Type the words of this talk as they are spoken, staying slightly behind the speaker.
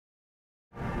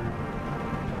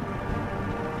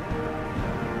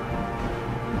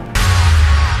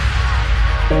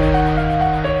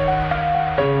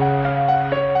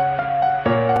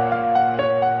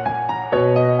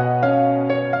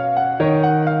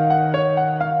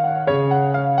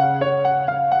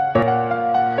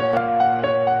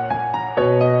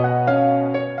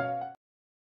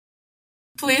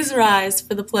Please rise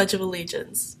for the Pledge of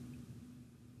Allegiance.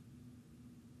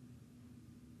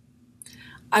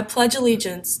 I pledge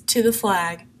allegiance to the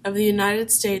flag of the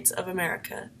United States of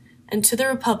America and to the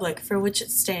republic for which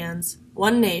it stands,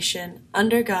 one nation,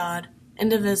 under God,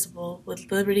 indivisible,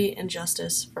 with liberty and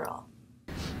justice for all.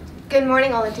 Good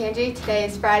morning, all in Tangy. Today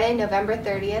is Friday, November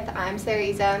 30th. I'm Sarah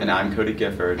Izam. And I'm Cody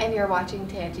Gifford. And you're watching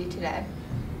Tangy Today.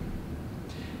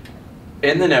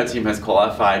 In the No team has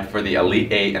qualified for the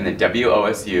Elite 8 in the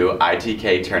WOSU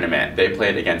ITK tournament. They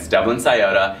played against Dublin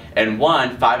Scioto and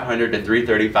won 500 to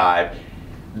 335.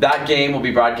 That game will be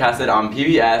broadcasted on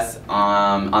PBS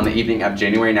on the evening of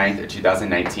January 9th,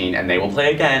 2019, and they will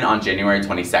play again on January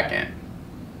 22nd.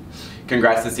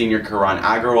 Congrats to senior Karan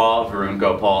Agarwal, Varun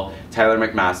Gopal, Tyler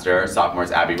McMaster,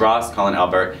 sophomores Abby Ross, Colin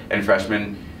Elbert, and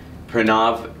freshman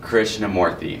Pranav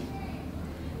Krishnamurthy.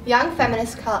 Young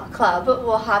Feminist Club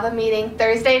will have a meeting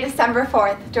Thursday, December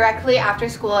 4th, directly after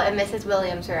school in Mrs.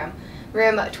 Williams'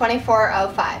 room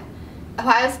 2405.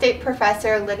 Ohio State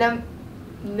professor Linda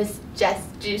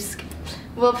Misjesk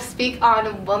will speak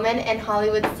on women in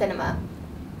Hollywood cinema.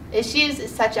 Issues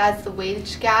such as the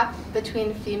wage gap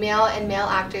between female and male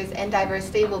actors and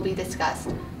diversity will be discussed.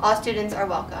 All students are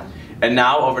welcome. And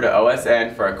now over to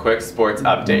OSN for a quick sports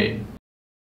update.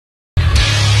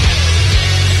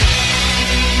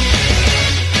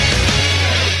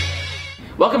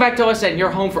 Welcome back to OSN, your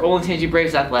home for Olin Tangy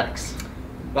Braves Athletics.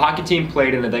 The hockey team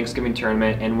played in the Thanksgiving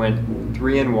tournament and went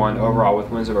 3-1 overall with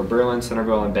wins over Berlin,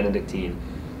 Centerville, and Benedictine.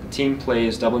 The team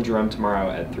plays Dublin Jerome tomorrow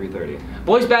at 3:30.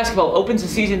 Boys basketball opens the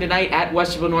season tonight at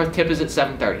Westerville North. Tip is at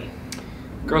 7:30.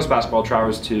 Girls basketball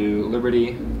travels to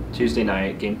Liberty Tuesday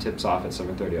night. Game tips off at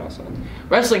 7:30 also.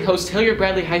 Wrestling hosts Hilliard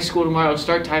Bradley High School tomorrow.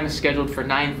 Start time is scheduled for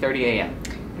 9:30 a.m.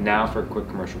 And now for a quick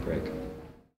commercial break.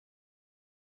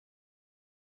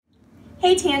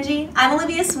 Hey Tangy, I'm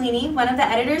Olivia Sweeney, one of the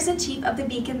editors-in-chief of The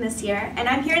Beacon this year, and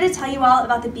I'm here to tell you all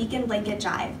about the Beacon Blanket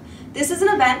Drive. This is an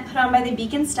event put on by the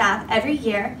Beacon staff every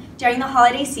year during the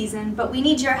holiday season, but we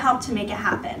need your help to make it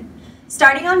happen.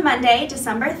 Starting on Monday,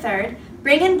 December 3rd,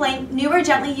 bring in new or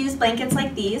gently used blankets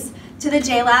like these to the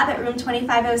J-Lab at room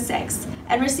 2506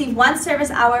 and receive 1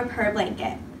 service hour per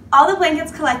blanket. All the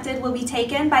blankets collected will be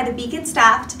taken by the Beacon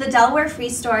staff to the Delaware Free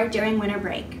Store during winter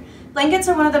break. Blankets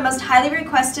are one of the most highly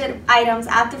requested items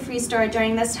at the Free Store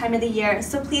during this time of the year,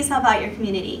 so please help out your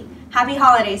community. Happy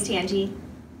holidays, Tangy.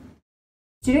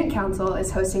 Student Council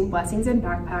is hosting Blessings in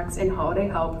Backpacks and Holiday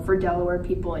Help for Delaware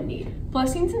people in need.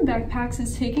 Blessings in Backpacks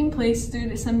is taking place through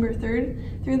December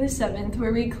 3rd through the 7th,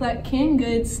 where we collect canned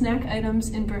goods, snack items,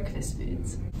 and breakfast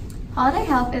foods. Holiday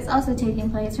Help is also taking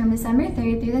place from December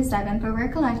 3rd through the 7th, where we're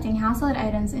collecting household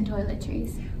items and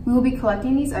toiletries. We will be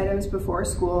collecting these items before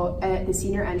school at the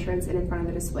senior entrance and in front of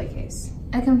the display case.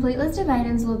 A complete list of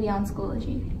items will be on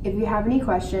Schoology. If you have any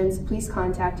questions, please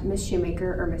contact Ms.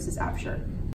 Shoemaker or Mrs. Apsher.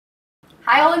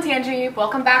 Hi all in Tangy,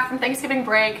 welcome back from Thanksgiving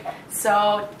break.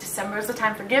 So December is the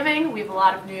time for giving. We have a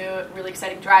lot of new, really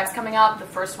exciting drives coming up. The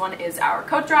first one is our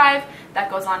coat drive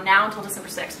that goes on now until December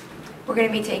 6th. We're going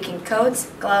to be taking coats,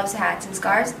 gloves, hats, and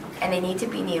scarves, and they need to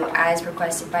be new as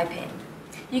requested by PIN.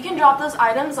 You can drop those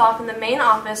items off in the main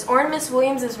office or in Miss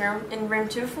Williams' room in room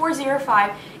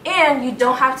 2405, and you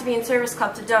don't have to be in Service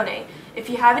Club to donate. If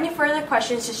you have any further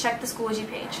questions, just check the Schoology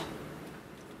page.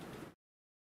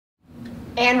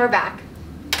 And we're back.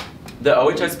 The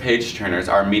OHS page turners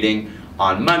are meeting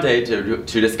on Monday to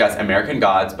discuss American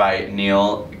Gods by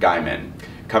Neil Gaiman.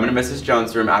 Come to Mrs.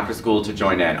 Jones' room after school to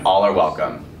join in. All are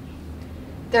welcome.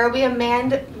 There will be a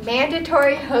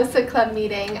mandatory HOSA Club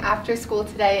meeting after school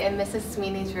today in Mrs.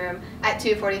 Sweeney's room at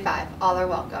 2:45. All are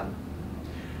welcome.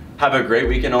 Have a great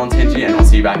weekend, Olin Tangy, and we'll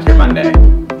see you back here Monday.